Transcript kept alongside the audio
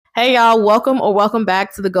Hey y'all, welcome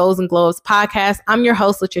back to the Goals and Globes podcast. I'm your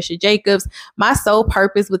host, Latricia Jacobs. My sole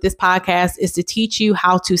purpose with this podcast is to teach you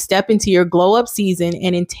how to step into your glow up season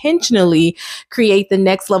and intentionally create the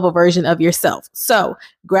next level version of yourself. So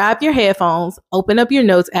grab your headphones, open up your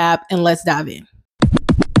notes app, and let's dive in. All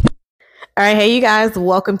right. Hey, you guys,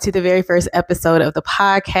 welcome to the very first episode of the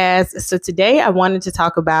podcast. So today I wanted to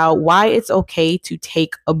talk about why it's okay to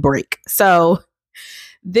take a break. So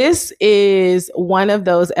this is one of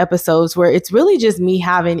those episodes where it's really just me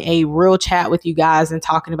having a real chat with you guys and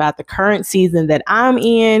talking about the current season that I'm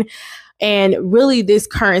in. And really, this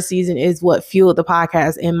current season is what fueled the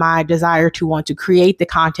podcast and my desire to want to create the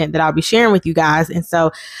content that I'll be sharing with you guys. And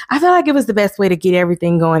so I feel like it was the best way to get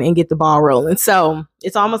everything going and get the ball rolling. So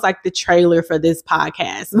it's almost like the trailer for this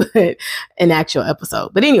podcast, but an actual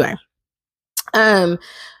episode. But anyway,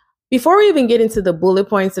 before we even get into the bullet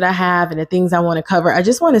points that I have and the things I want to cover, I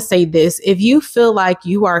just want to say this. If you feel like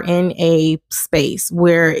you are in a space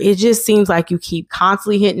where it just seems like you keep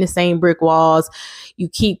constantly hitting the same brick walls, you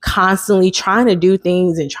keep constantly trying to do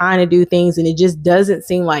things, and it just doesn't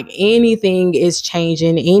seem like anything is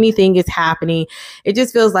changing, anything is happening. It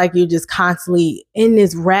just feels like you're just constantly in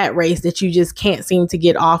this rat race that you just can't seem to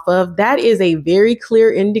get off of. That is a very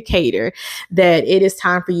clear indicator that it is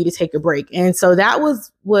time for you to take a break. And so that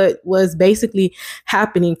was what was basically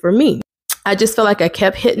happening for me. I just felt like I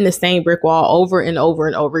kept hitting the same brick wall over and over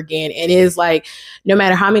and over again. And it's like, no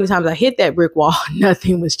matter how many times I hit that brick wall,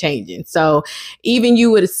 nothing was changing. So even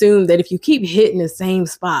you would assume that if you keep hitting the same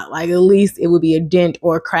spot, like at least it would be a dent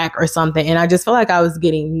or a crack or something. And I just felt like I was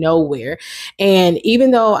getting nowhere. And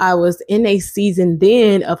even though I was in a season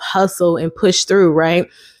then of hustle and push through, right?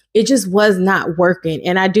 It just was not working.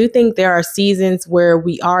 And I do think there are seasons where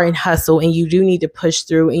we are in hustle and you do need to push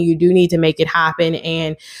through and you do need to make it happen.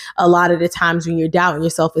 And a lot of the times when you're doubting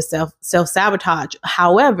yourself is self-sabotage.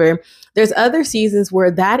 However, there's other seasons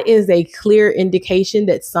where that is a clear indication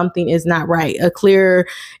that something is not right, a clear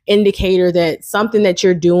indicator that something that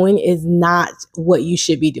you're doing is not what you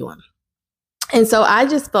should be doing. And so I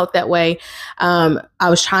just felt that way. I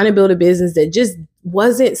was trying to build a business that just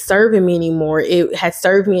wasn't serving me anymore. It had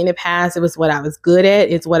served me in the past. It was what I was good at.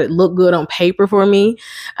 It's what it looked good on paper for me.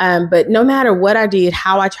 But no matter what I did,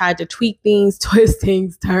 how I tried to tweak things, twist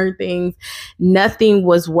things, turn things, nothing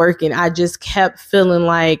was working. I just kept feeling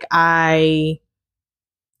like I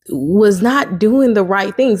was not doing the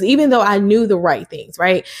right things, even though I knew the right things,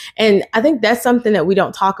 right? And I think that's something that we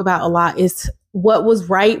don't talk about a lot is what was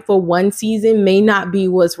right for one season may not be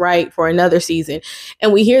what's right for another season.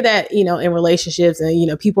 And we hear that, in relationships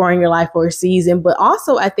and, people are in your life for a season, but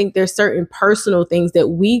also I think there's certain personal things that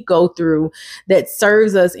we go through that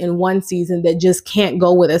serves us in one season that just can't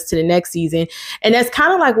go with us to the next season. And that's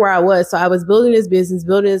kind of like where I was. So I was building this business,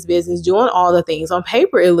 doing all the things on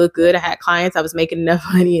paper. It looked good. I had clients, I was making enough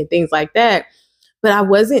money and things like that. But I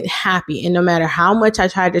wasn't happy. And no matter how much I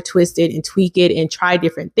tried to twist it and tweak it and try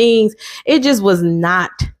different things, it just was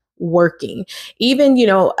not working. Even,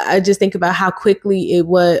 I just think about how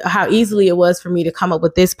easily it was for me to come up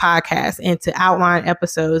with this podcast and to outline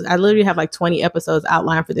episodes. I literally have like 20 episodes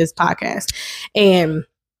outlined for this podcast. And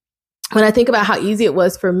when I think about how easy it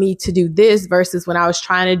was for me to do this versus when I was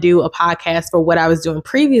trying to do a podcast for what I was doing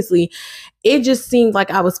previously, it just seemed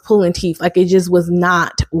like I was pulling teeth, like it just was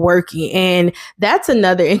not working. And that's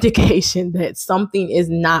another indication that something is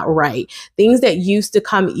not right. Things that used to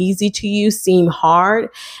come easy to you seem hard,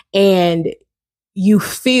 and you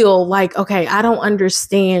feel like, okay, I don't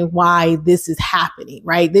understand why this is happening,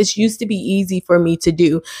 right? This used to be easy for me to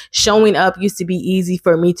do. Showing up used to be easy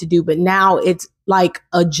for me to do, but now it's like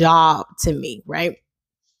a job to me, right?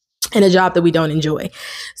 And a job that we don't enjoy.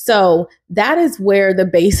 So that is where the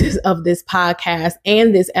basis of this podcast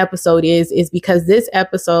and this episode is because this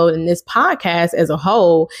episode and this podcast as a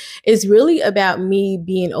whole is really about me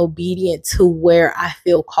being obedient to where I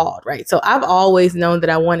feel called, right? So I've always known that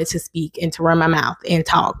I wanted to speak and to run my mouth and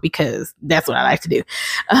talk because that's what I like to do.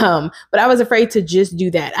 But I was afraid to just do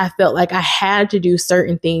that. I felt like I had to do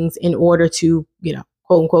certain things in order to,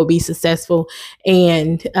 quote unquote, be successful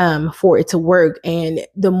and for it to work. And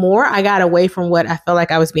the more I got away from what I felt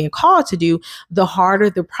like I was being called to do, the harder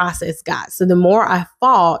the process got. So the more I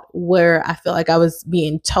fought where I felt like I was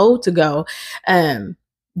being told to go, the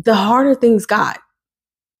harder things got.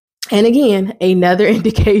 And again, another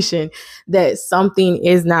indication that something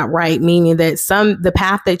is not right, meaning that the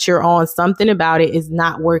path that you're on, something about it is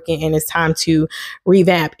not working and it's time to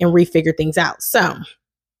revamp and refigure things out. So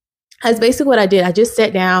that's basically what I did. I just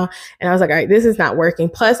sat down and I was like, all right, this is not working.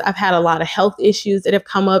 Plus, I've had a lot of health issues that have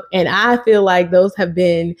come up. And I feel like those have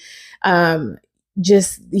been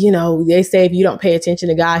just, they say if you don't pay attention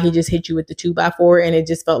to God, he just hit you with the 2x4. And it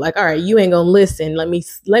just felt like, all right, you ain't gonna listen. Let me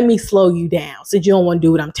slow you down. Since you don't want to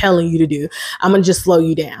do what I'm telling you to do, I'm gonna just slow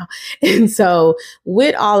you down. And so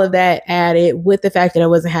with all of that added, with the fact that I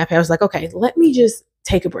wasn't happy, I was like, okay, let me just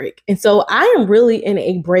take a break. And so I am really in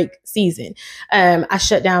a break season. I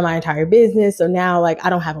shut down my entire business. So now like I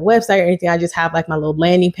don't have a website or anything. I just have like my little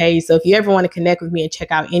landing page. So if you ever want to connect with me and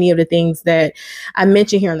check out any of the things that I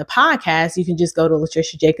mentioned here on the podcast, you can just go to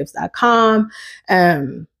latriciajacobs.com.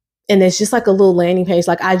 And it's just like a little landing page.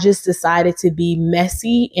 Like I just decided to be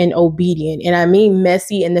messy and obedient. And I mean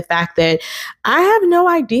messy in the fact that I have no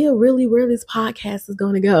idea really where this podcast is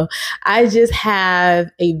going to go. I just have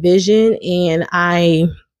a vision and I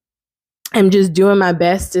am just doing my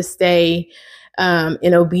best to stay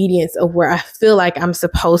in obedience of where I feel like I'm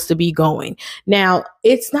supposed to be going. Now,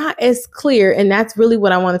 it's not as clear, and that's really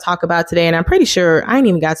what I want to talk about today. And I'm pretty sure I ain't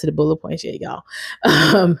even got to the bullet points yet, y'all.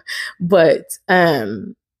 But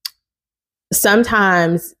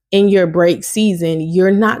sometimes in your break season,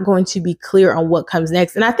 you're not going to be clear on what comes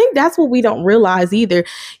next. And I think that's what we don't realize either.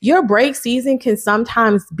 Your break season can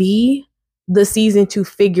sometimes be the season to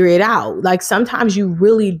figure it out. Like sometimes you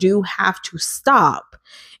really do have to stop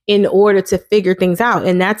in order to figure things out.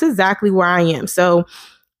 And that's exactly where I am. So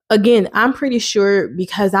again, I'm pretty sure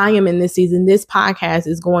because I am in this season, this podcast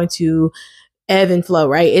is going to ebb and flow,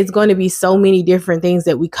 right? It's going to be so many different things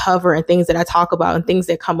that we cover and things that I talk about and things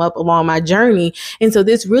that come up along my journey. And so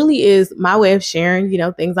this really is my way of sharing,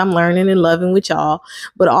 things I'm learning and loving with y'all,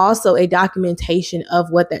 but also a documentation of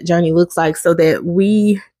what that journey looks like so that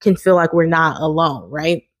we can feel like we're not alone,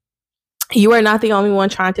 right? You are not the only one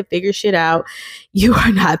trying to figure shit out. You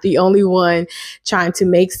are not the only one trying to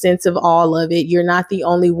make sense of all of it. You're not the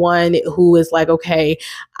only one who is like, okay,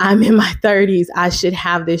 I'm in my 30s. I should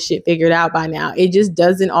have this shit figured out by now. It just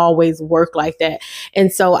doesn't always work like that.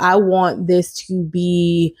 And so I want this to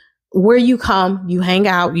be where you come, you hang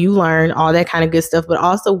out, you learn all that kind of good stuff, but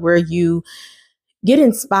also where you get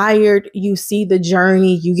inspired, you see the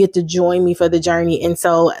journey, you get to join me for the journey. And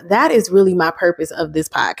so that is really my purpose of this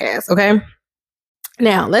podcast. Okay.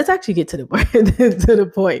 Now, let's actually get to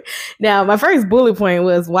the point. Now, my first bullet point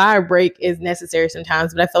was why a break is necessary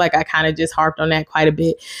sometimes, but I feel like I kind of just harped on that quite a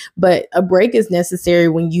bit. But a break is necessary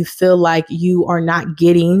when you feel like you are not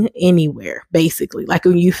getting anywhere, basically. Like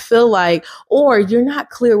when you feel like, or you're not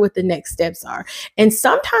clear what the next steps are. And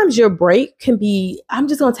sometimes your break can be, I'm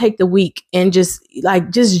just going to take the week and just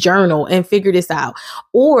journal and figure this out.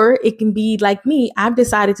 Or it can be like me, I've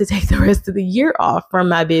decided to take the rest of the year off from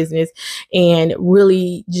my business and really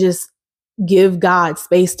just give God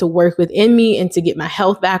space to work within me and to get my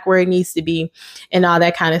health back where it needs to be and all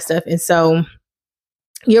that kind of stuff. And so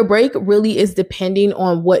your break really is depending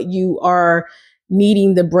on what you are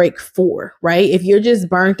needing the break for, right? If you're just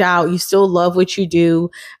burnt out, you still love what you do,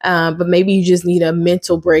 but maybe you just need a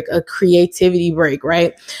mental break, a creativity break,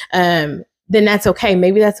 right? Then that's okay.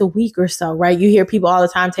 Maybe that's a week or so, right? You hear people all the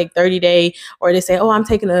time take 30-day, or they say, oh, I'm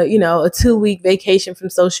taking a 2-week vacation from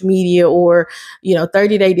social media, or,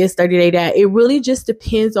 30-day this, 30-day that. It really just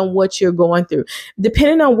depends on what you're going through.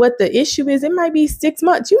 Depending on what the issue is, it might be 6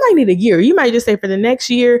 months. You might need a year. You might just say for the next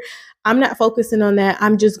year, I'm not focusing on that.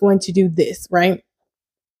 I'm just going to do this, right?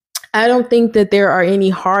 I don't think that there are any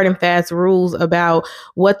hard and fast rules about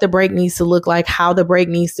what the break needs to look like, how the break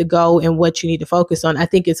needs to go, and what you need to focus on. I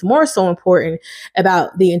think it's more so important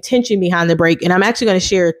about the intention behind the break. And I'm actually going to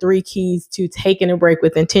share 3 keys to taking a break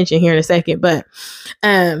with intention here in a second. But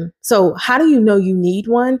so how do you know you need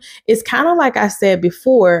one? It's kind of like I said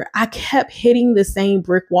before, I kept hitting the same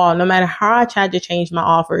brick wall. No matter how I tried to change my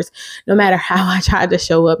offers, no matter how I tried to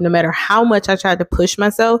show up, no matter how much I tried to push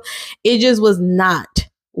myself, it just was not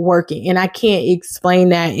working. And I can't explain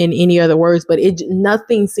that in any other words, but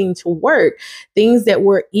nothing seemed to work. Things that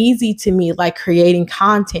were easy to me, like creating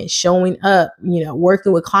content, showing up,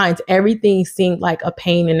 working with clients, everything seemed like a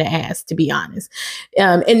pain in the ass, to be honest.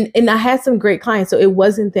 And I had some great clients, so it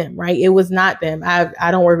wasn't them, right? It was not them. I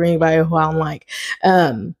don't work with anybody who I don't like.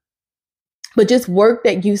 But just work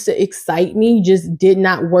that used to excite me just did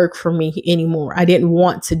not work for me anymore. I didn't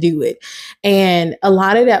want to do it. And a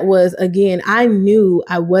lot of that was, again, I knew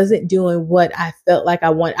I wasn't doing what I felt like I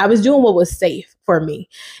wanted. I was doing what was safe for me.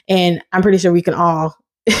 And I'm pretty sure we can all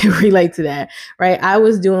relate to that, right? I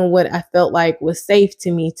was doing what I felt like was safe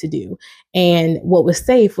to me to do. And what was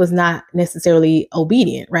safe was not necessarily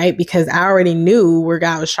obedient, right? Because I already knew where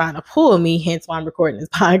God was trying to pull me, hence why I'm recording this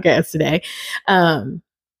podcast today.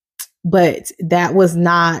 But that was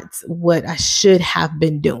not what I should have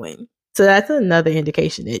been doing. So that's another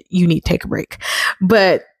indication that you need to take a break.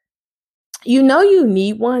 But you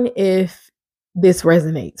need one if this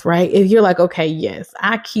resonates, right? If you're like, okay, yes,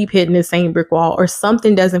 I keep hitting the same brick wall or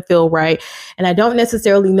something doesn't feel right. And I don't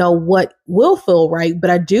necessarily know what will feel right, but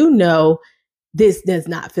I do know this does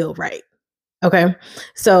not feel right. Okay.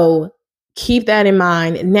 So keep that in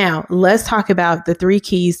mind. Now, let's talk about the 3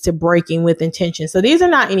 keys to breaking with intention. So these are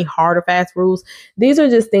not any hard or fast rules. These are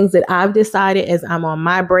just things that I've decided as I'm on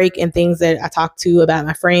my break and things that I talk to about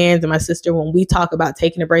my friends and my sister when we talk about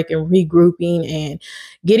taking a break and regrouping and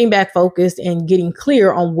getting back focused and getting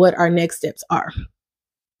clear on what our next steps are.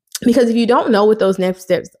 Because if you don't know what those next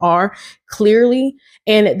steps are clearly,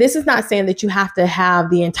 and this is not saying that you have to have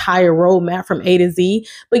the entire roadmap from A to Z,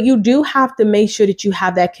 but you do have to make sure that you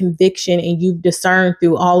have that conviction and you've discerned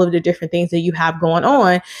through all of the different things that you have going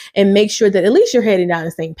on and make sure that at least you're heading down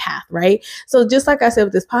the same path, right? So just like I said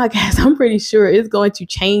with this podcast, I'm pretty sure it's going to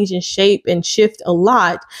change and shape and shift a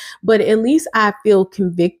lot, but at least I feel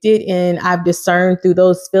convicted and I've discerned through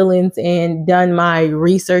those feelings and done my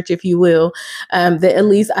research, if you will, that at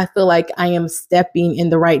least I feel like I am stepping in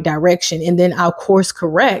the right direction. And then I'll course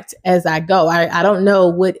correct as I go. I don't know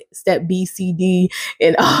what step B, C, D,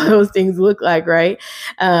 and all those things look like, right?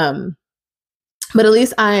 But at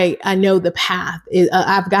least I know the path.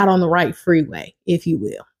 I've got on the right freeway, if you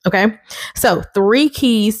will. Okay. So 3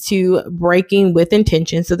 keys to breaking with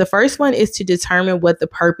intention. So the first one is to determine what the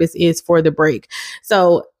purpose is for the break.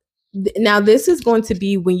 So now this is going to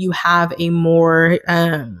be when you have a more,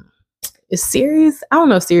 is serious. I don't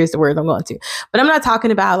know if serious is the word I'm going to, but I'm not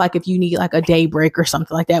talking about like if you need like a day break or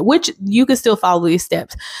something like that, which you can still follow these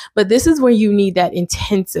steps. But this is where you need that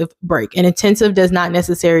intensive break. And intensive does not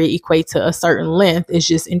necessarily equate to a certain length. It's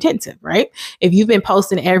just intensive, right? If you've been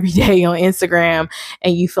posting every day on Instagram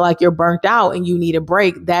and you feel like you're burnt out and you need a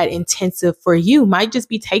break, that intensive for you might just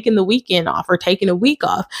be taking the weekend off or taking a week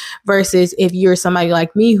off versus if you're somebody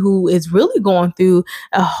like me who is really going through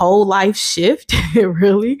a whole life shift,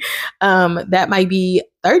 really, that might be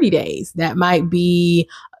 30 days. That might be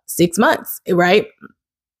 6 months, right?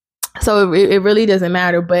 So it really doesn't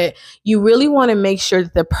matter, but you really want to make sure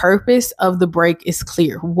that the purpose of the break is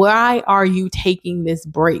clear. Why are you taking this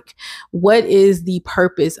break? What is the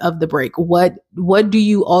purpose of the break? What do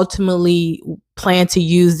you ultimately plan to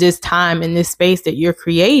use this time in this space that you're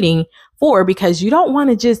creating for? Because you don't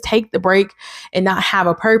want to just take the break and not have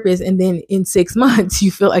a purpose. And then in 6 months,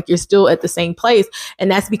 you feel like you're still at the same place. And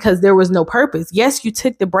that's because there was no purpose. Yes, you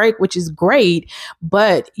took the break, which is great,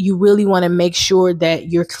 but you really want to make sure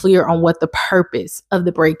that you're clear on what the purpose of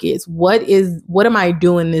the break is. What am I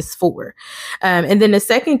doing this for? And then the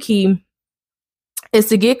second key is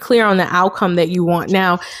to get clear on the outcome that you want.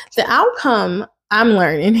 Now, the outcome, I'm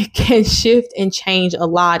learning, it can shift and change a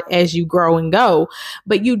lot as you grow and go,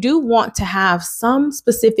 but you do want to have some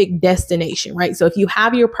specific destination, right? So if you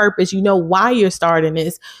have your purpose, you know why you're starting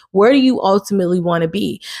this, where do you ultimately want to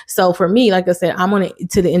be? So for me, like I said, I'm on it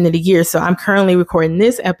to the end of the year. So I'm currently recording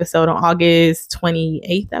this episode on August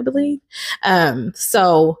 28th, I believe.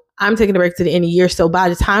 So I'm taking a break to the end of the year. So by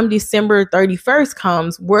the time December 31st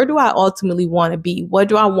comes, where do I ultimately want to be? What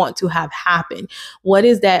do I want to have happen? What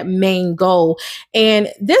is that main goal? And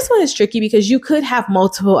this one is tricky because you could have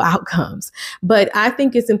multiple outcomes, but I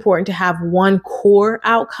think it's important to have one core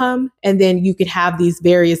outcome and then you could have these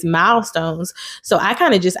various milestones. So I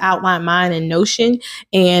kind of just outlined mine in Notion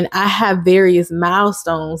and I have various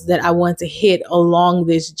milestones that I want to hit along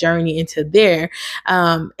this journey into there.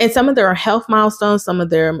 And some of them are health milestones. Some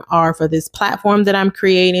of them are for this platform that I'm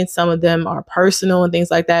creating. Some of them are personal and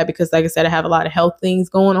things like that, because like I said, I have a lot of health things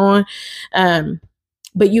going on.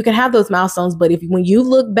 But you can have those milestones. But when you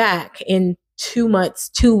look back in 2 months,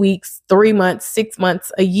 2 weeks, 3 months, 6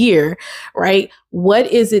 months, a year, right? What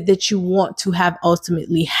is it that you want to have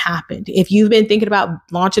ultimately happened? If you've been thinking about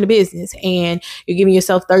launching a business and you're giving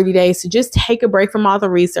yourself 30 days to just take a break from all the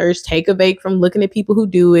research, take a break from looking at people who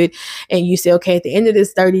do it, and you say, okay, at the end of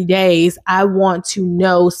this 30 days, I want to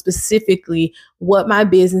know specifically what my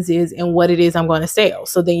business is and what it is I'm going to sell.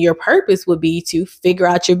 So then your purpose would be to figure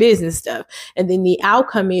out your business stuff. And then the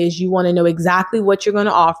outcome is you want to know exactly what you're going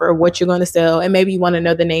to offer, what you're going to sell, and maybe you want to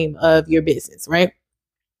know the name of your business, right?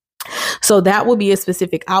 So that will be a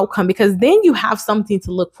specific outcome, because then you have something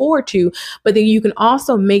to look forward to, but then you can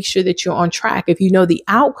also make sure that you're on track. If you know the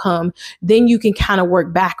outcome, then you can kind of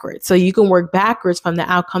work backwards. So you can work backwards from the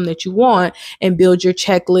outcome that you want and build your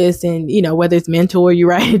checklist, and, you know, whether it's mentor, you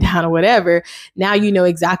write it down or whatever. Now you know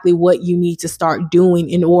exactly what you need to start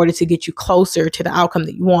doing in order to get you closer to the outcome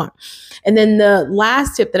that you want. And then the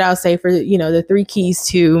last tip that I'll say for, the 3 keys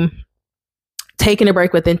to taking a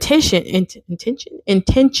break with intention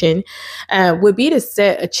would be to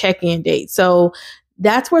set a check-in date. So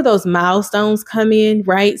that's where those milestones come in,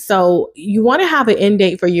 right? So you want to have an end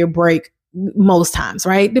date for your break most times,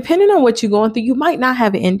 right? Depending on what you're going through, you might not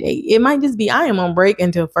have an end date. It might just be, I am on break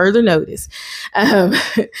until further notice. Um,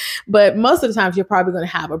 but most of the times you're probably going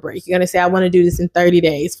to have a break. You're going to say, I want to do this in 30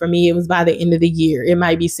 days. For me, it was by the end of the year. It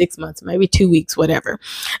might be 6 months, maybe 2 weeks, whatever.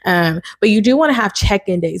 But you do want to have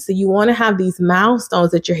check-in days. So you want to have these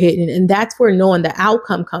milestones that you're hitting. And that's where knowing the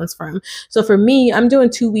outcome comes from. So for me, I'm doing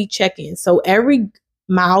 2-week check-ins. So every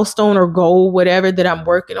milestone or goal, whatever that I'm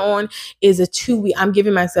working on, is a 2-week. I'm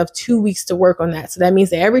giving myself 2 weeks to work on that. So that means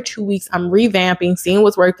that every 2 weeks I'm revamping, seeing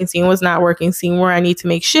what's working, seeing what's not working, seeing where I need to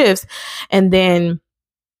make shifts, and then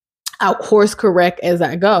I'll course correct as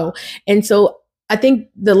I go. And so I think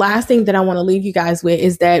the last thing that I want to leave you guys with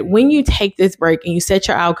is that when you take this break and you set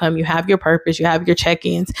your outcome, you have your purpose, you have your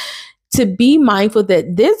check-ins, to be mindful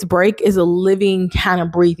that this break is a living kind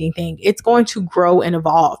of breathing thing. It's going to grow and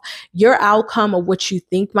evolve. Your outcome of what you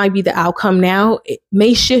think might be the outcome now, it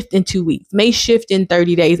may shift in 2 weeks, may shift in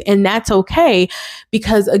 30 days. And that's okay,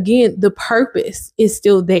 because again, the purpose is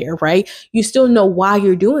still there, right? You still know why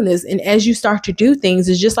you're doing this. And as you start to do things,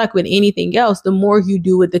 it's just like with anything else, the more you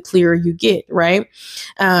do it, the clearer you get, right?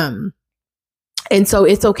 And so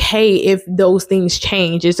it's okay if those things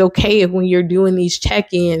change. It's okay if when you're doing these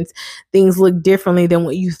check-ins, things look differently than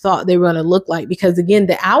what you thought they were going to look like. Because again,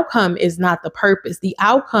 the outcome is not the purpose. The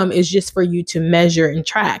outcome is just for you to measure and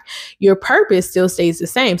track. Your purpose still stays the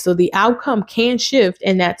same. So the outcome can shift,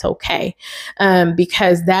 and that's okay.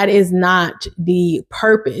 Because that is not the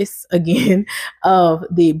purpose, again, of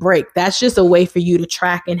the break. That's just a way for you to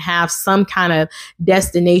track and have some kind of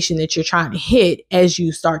destination that you're trying to hit as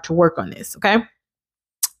you start to work on this. Okay.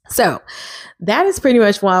 So that is pretty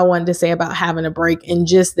much what I wanted to say about having a break, and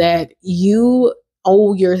just that you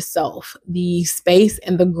owe yourself the space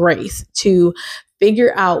and the grace to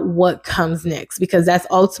figure out what comes next, because that's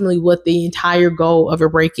ultimately what the entire goal of a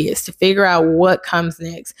break is, to figure out what comes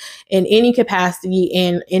next in any capacity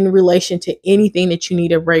and in relation to anything that you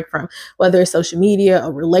need a break from, whether it's social media,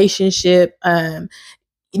 a relationship,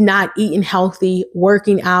 not eating healthy,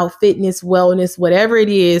 working out, fitness, wellness, whatever it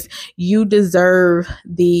is. You deserve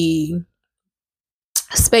the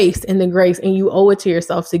space and the grace, and you owe it to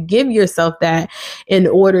yourself to give yourself that in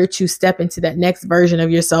order to step into that next version of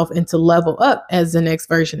yourself and to level up as the next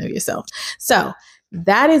version of yourself. So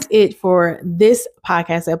that is it for this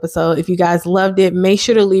podcast episode. If you guys loved it, make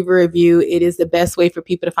sure to leave a review. It is the best way for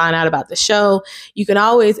people to find out about the show. You can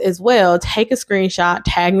always as well take a screenshot,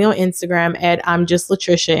 tag me on Instagram at I'm Just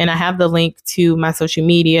Latricia, and I have the link to my social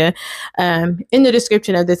media in the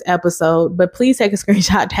description of this episode. But please take a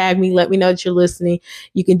screenshot, tag me, let me know that you're listening.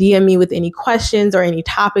 You can DM me with any questions or any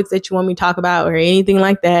topics that you want me to talk about or anything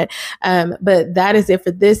like that. But that is it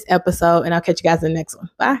for this episode, and I'll catch you guys in the next one.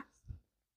 Bye.